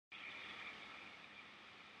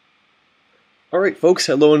Alright folks,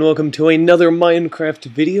 hello and welcome to another Minecraft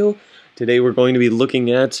video. Today we're going to be looking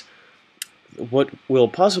at what will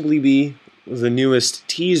possibly be the newest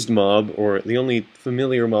teased mob, or the only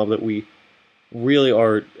familiar mob that we really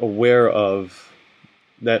are aware of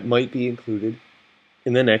that might be included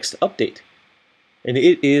in the next update. And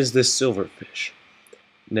it is the Silverfish.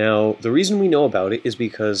 Now, the reason we know about it is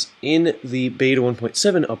because in the Beta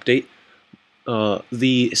 1.7 update,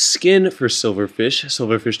 the skin for Silverfish,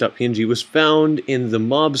 silverfish.png, was found in the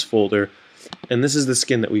mobs folder, and this is the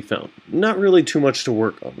skin that we found. Not really too much to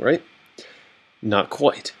work on, right? Not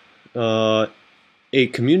quite. A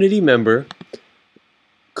community member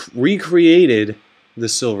recreated the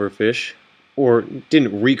Silverfish, or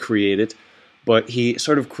didn't recreate it, but he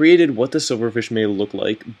sort of created what the Silverfish may look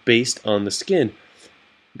like based on the skin.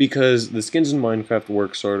 Because the skins in Minecraft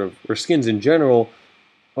work or skins in general,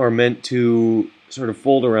 are meant to sort of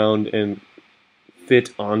fold around and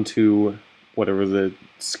fit onto whatever the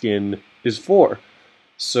skin is for.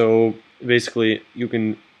 So basically, you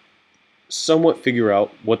can somewhat figure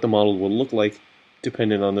out what the model will look like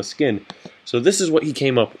depending on the skin. So this is what he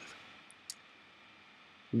came up with.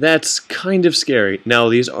 That's kind of scary. Now,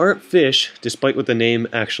 these aren't fish, despite what the name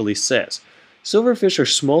actually says. Silverfish are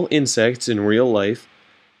small insects in real life,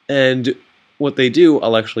 and what they do,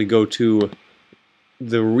 I'll actually go to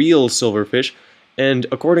the real silverfish, and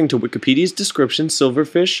according to Wikipedia's description,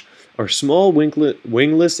 silverfish are small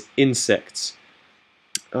wingless insects.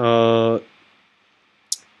 And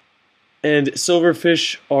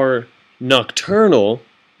silverfish are nocturnal.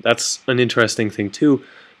 That's an interesting thing too,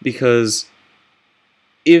 because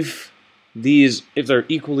if they're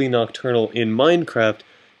equally nocturnal in Minecraft, it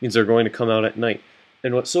means they're going to come out at night.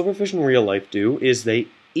 And what silverfish in real life do is they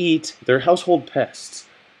eat, they're household pests.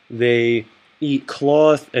 They eat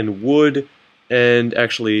cloth and wood, and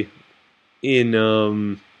actually they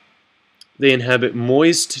inhabit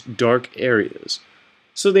moist, dark areas.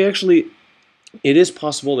 So it is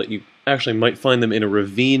possible that you actually might find them in a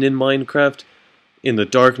ravine in Minecraft, in the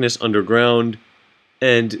darkness underground,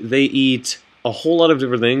 and they eat a whole lot of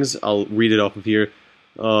different things. I'll read it off of here.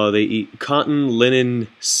 They eat cotton, linen,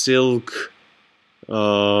 silk,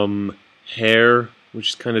 hair, which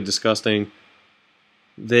is kind of disgusting.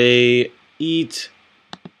 They eat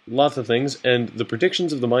lots of things, and the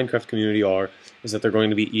predictions of the Minecraft community is that they're going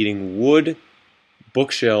to be eating wood,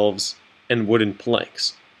 bookshelves, and wooden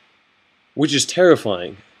planks, which is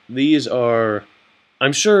terrifying. These are,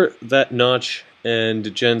 I'm sure that Notch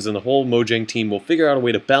and Jens and the whole Mojang team will figure out a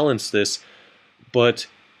way to balance this, but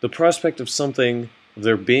the prospect of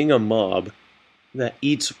there being a mob that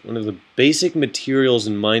eats one of the basic materials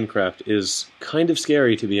in Minecraft is kind of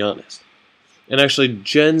scary, to be honest. And actually,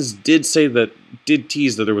 Jens did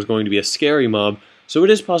tease that there was going to be a scary mob, so it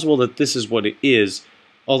is possible that this is what it is.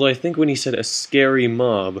 Although I think when he said a scary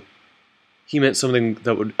mob, he meant something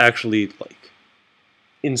that would actually,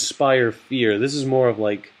 inspire fear. This is more of,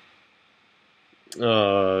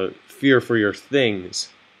 fear for your things,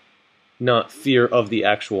 not fear of the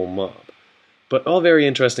actual mob. But all very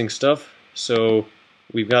interesting stuff. So,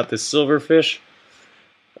 we've got this silverfish.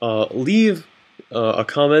 Leave a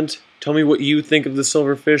comment. Tell me what you think of the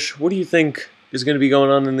silverfish. What do you think is going to be going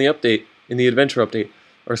on in the update, in the adventure update?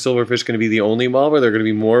 Are silverfish going to be the only mob? Are there going to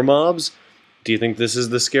be more mobs? Do you think this is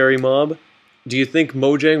the scary mob? Do you think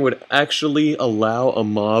Mojang would actually allow a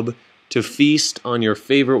mob to feast on your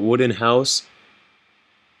favorite wooden house?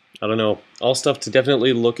 I don't know. All stuff to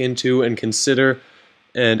definitely look into and consider,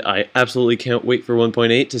 and I absolutely can't wait for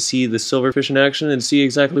 1.8 to see the silverfish in action and see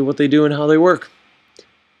exactly what they do and how they work.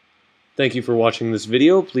 Thank you for watching this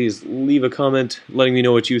video. Please leave a comment letting me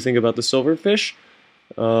know what you think about the silverfish,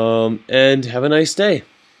 and have a nice day.